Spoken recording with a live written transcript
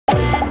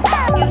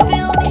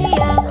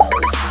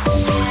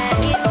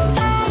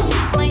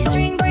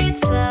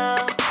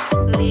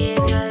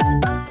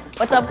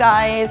What's up,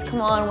 guys? Come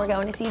on, we're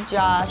going to see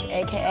Josh,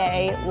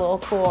 aka Lil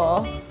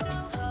Kool.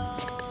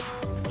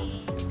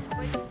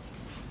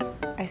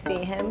 I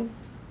see him.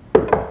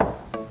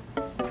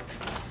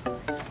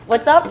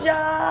 What's up,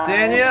 Josh?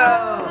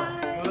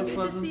 Danielle! What a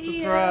pleasant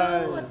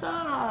surprise. What's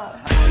up?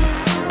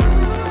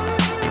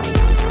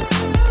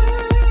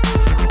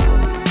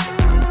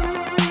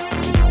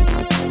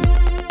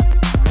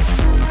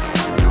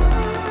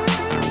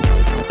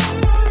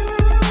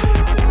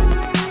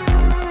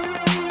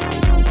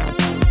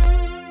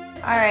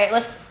 All right,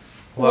 let's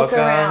look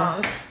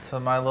around. Welcome to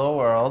my little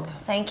world.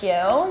 Thank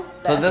you.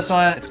 So this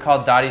one, it's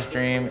called Dottie's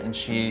Dream, and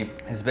she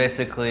is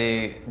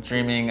basically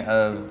dreaming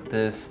of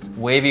this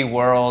wavy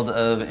world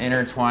of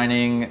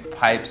intertwining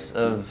pipes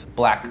of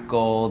black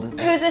gold.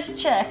 Who's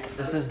this chick?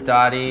 This is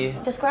Dottie.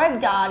 Describe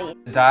Dottie.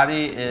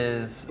 Dottie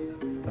is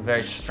a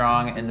very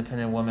strong,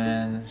 independent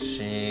woman.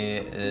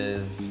 She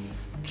is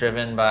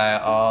driven by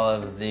all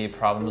of the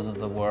problems of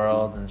the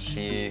world, and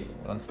she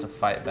wants to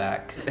fight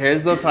back.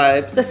 Here's the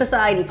pipes. The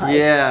society pipes.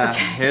 Yeah.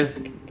 Okay. Here's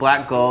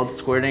black gold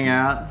squirting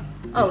out.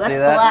 Oh, that's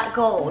that? black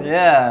gold.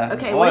 Yeah.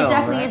 Okay, oil, what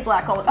exactly right? is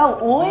black gold? Oh,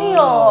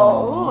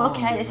 oil. Ooh,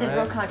 okay, this is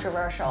real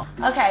controversial.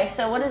 Okay,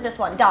 so what is this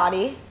one?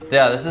 Dottie.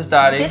 Yeah, this is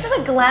Dottie. This is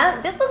a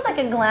glam. This looks like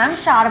a glam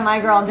shot of my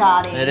girl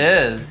Dottie. It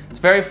is. It's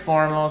very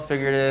formal,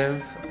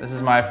 figurative. This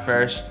is my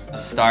first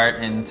start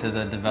into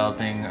the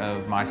developing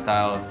of my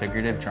style of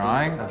figurative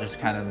drawing. I've just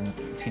kind of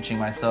been teaching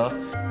myself.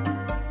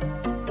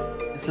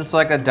 It's just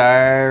like a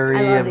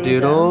diary of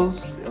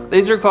doodles.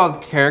 These are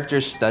called character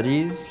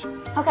studies.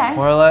 Okay.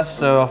 More or less.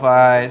 So if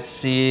I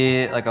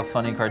see like a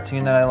funny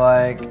cartoon that I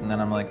like, and then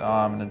I'm like, oh,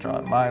 I'm gonna draw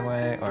it my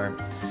way, or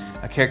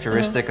a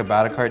characteristic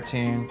about a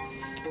cartoon,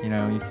 you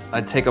know,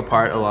 I take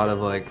apart a lot of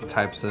like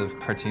types of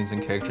cartoons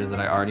and characters that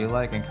I already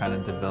like and kind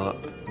of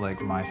develop like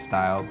my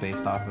style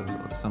based off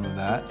of some of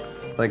that.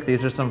 Like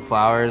these are some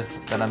flowers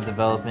that I'm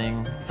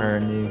developing for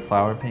new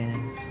flower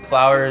paintings.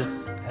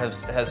 Flowers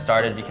has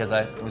started because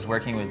I was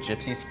working with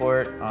Gypsy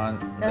Sport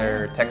on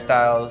their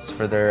textiles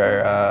for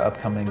their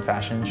upcoming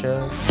fashion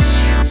shows.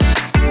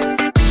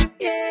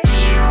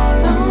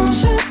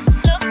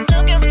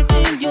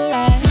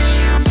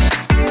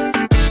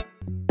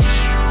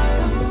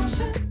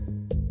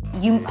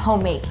 You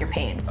home make your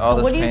paints. All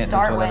So what do you paint is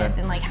start whatever. with,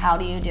 and like how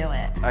do you do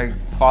it? I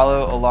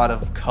follow a lot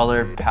of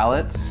color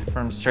palettes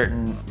from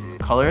certain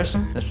colors.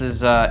 This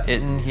is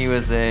Itten. He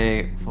was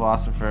a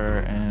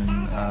philosopher and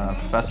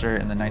professor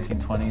in the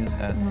 1920s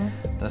at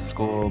the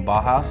school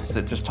Bauhaus.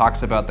 It just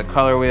talks about the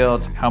color wheel,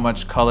 how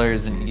much color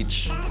is in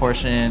each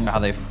portion, how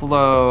they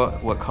flow,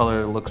 what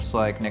color looks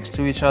like next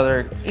to each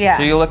other. Yeah.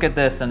 So you look at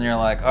this and you're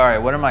like, all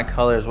right, what are my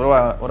colors? What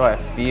do I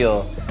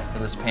feel for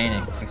this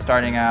painting?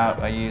 Starting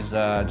out, I use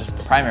just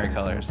primary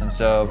colors, and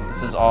so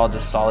this is all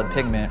just solid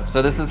pigment.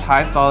 So this is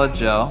high solid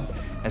gel.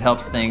 It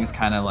helps things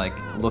kind of like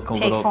look a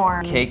little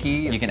form.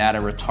 cakey. You can add a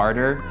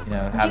retarder, you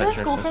know, have Did you it go to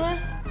school for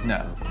this?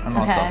 No, I'm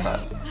all self-taught.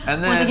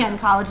 And Once then, again,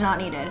 college not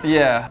needed.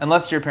 yeah,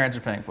 unless your parents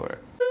are paying for it.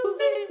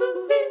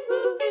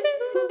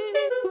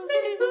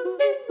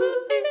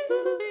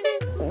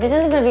 This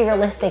isn't going to be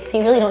realistic, so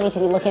you really don't need to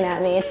be looking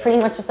at me. It's pretty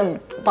much just a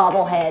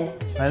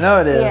bobblehead. I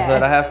know it is, Yeah.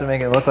 but I have to make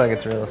it look like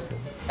it's realistic.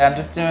 I'm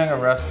just doing a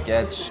rough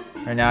sketch.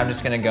 Right now I'm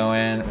just gonna go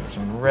in with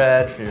some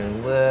red for your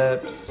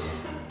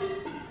lips.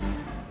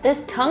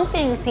 This tongue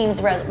thing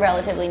seems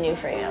relatively new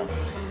for you.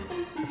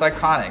 It's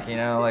iconic, you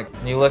know, like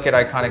when you look at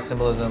iconic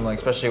symbolism, like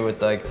especially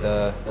with like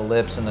the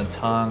lips and the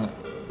tongue,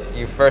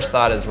 your first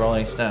thought is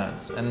Rolling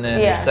Stones, and then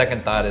your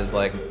second thought is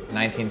like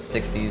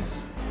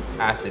 1960s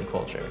acid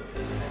culture.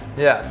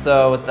 Yeah,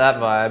 so with that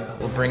vibe,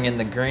 we'll bring in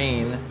the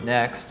green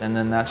next, and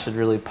then that should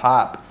really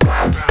pop.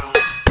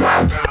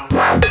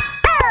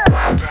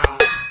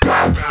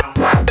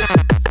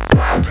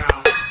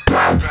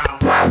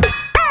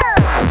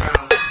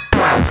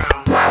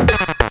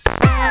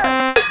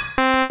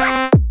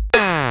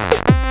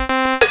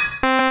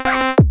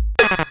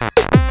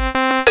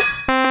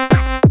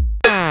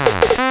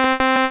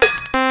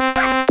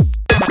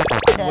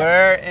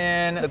 We're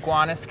in the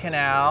Guanas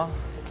Canal,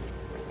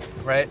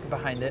 right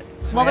behind it.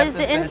 What was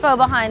the inspo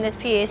behind this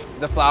piece?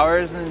 The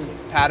flowers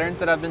and patterns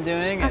that I've been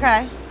doing.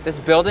 Okay. This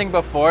building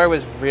before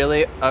was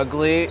really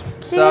ugly.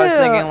 Cute. So I was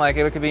thinking like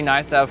it could be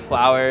nice to have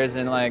flowers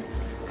and like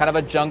kind of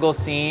a jungle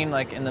scene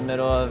like in the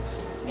middle of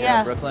you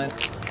know, Brooklyn.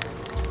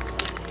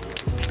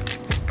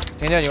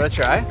 Danielle, you want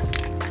to try?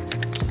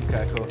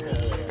 Okay, cool.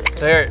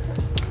 There.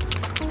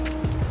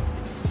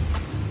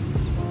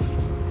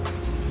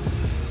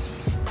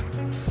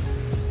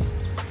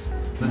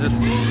 So just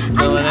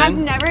filling I've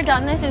in. never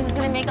done this. This is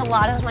going to make a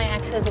lot of my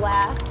exes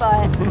laugh,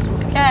 but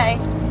okay.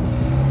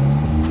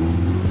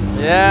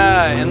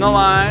 Yeah, in the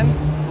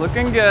lines,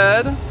 looking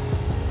good.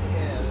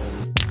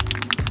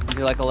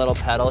 Do like a little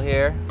pedal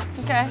here.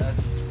 Okay.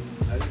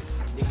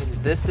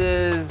 This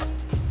is,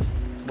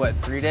 what,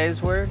 3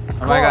 days worth?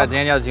 Oh my God,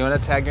 Danielle, do you want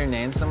to tag your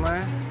name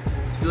somewhere?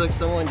 I feel like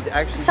someone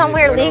actually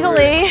Somewhere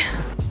legally.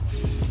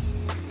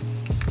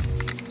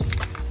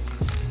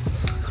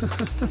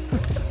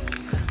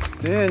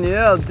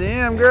 Danielle,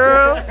 damn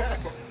girl.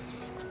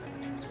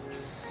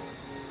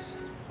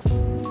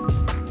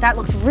 That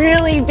looks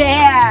really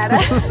bad.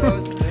 So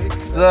sick.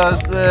 So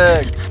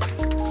sick.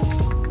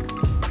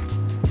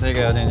 There you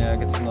go, Danielle.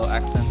 Get some little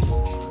accents.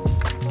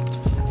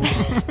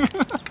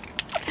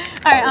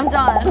 All right, I'm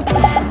done.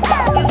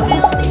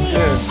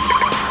 Dude,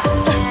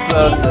 so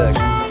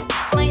sick.